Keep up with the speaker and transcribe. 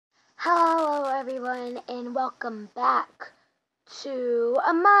Hello everyone and welcome back to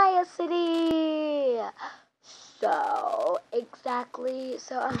Amaya City.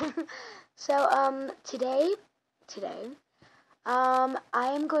 Today I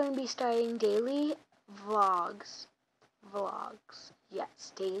am going to be starting daily vlogs.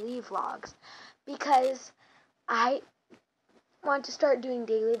 Yes, daily vlogs, because I want to start doing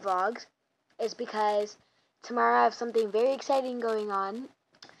daily vlogs is because tomorrow I have something very exciting going on.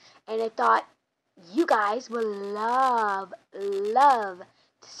 And I thought you guys would love to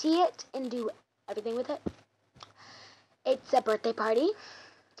see it and do everything with it. It's a birthday party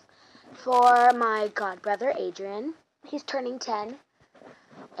for my godbrother, Adrian. He's turning 10.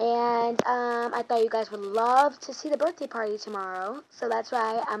 And I thought you guys would love to see the birthday party tomorrow. So that's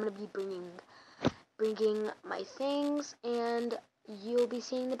why I'm going to be bringing my things, and you'll be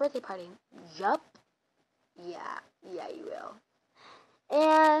seeing the birthday party. Yup. Yeah, you will.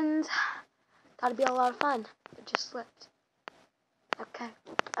 And thought it'd be a lot of fun. It just slipped. Okay.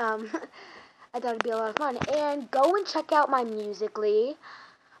 I thought it'd be a lot of fun. And go and check out my Musical.lys.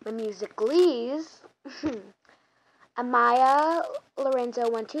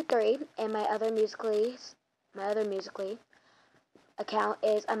 Amayalorenzo 123, and my other Musical.ly account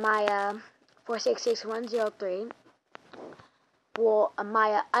is Amaya 466103. Well,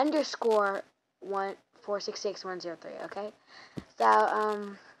 Amaya underscore 466103. Okay.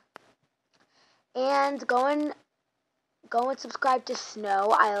 So and go and subscribe to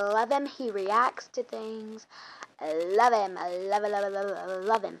Snow. I love him. He reacts to things. I love him. I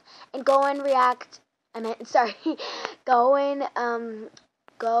love him. And go and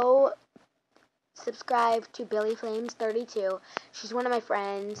go subscribe to Billy Flames 32. She's one of my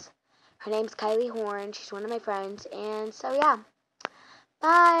friends. Her name's Kylie Horn. She's one of my friends. And so yeah. Bye.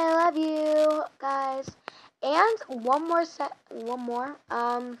 I love you guys. And one more.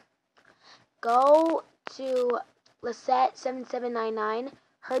 Go to Lisette7799.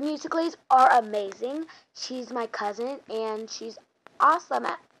 Her Musical.lys are amazing. She's my cousin, and she's awesome.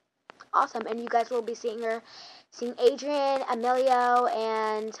 And you guys will be seeing Adrian, Emilio,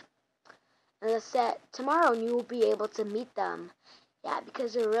 and Lisette tomorrow, and you will be able to meet them. Yeah,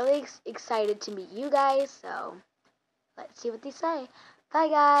 because they're really excited to meet you guys, so let's see what they say. Bye,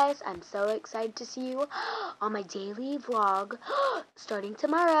 guys. I'm so excited to see you on my daily vlog starting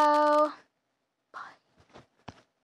tomorrow.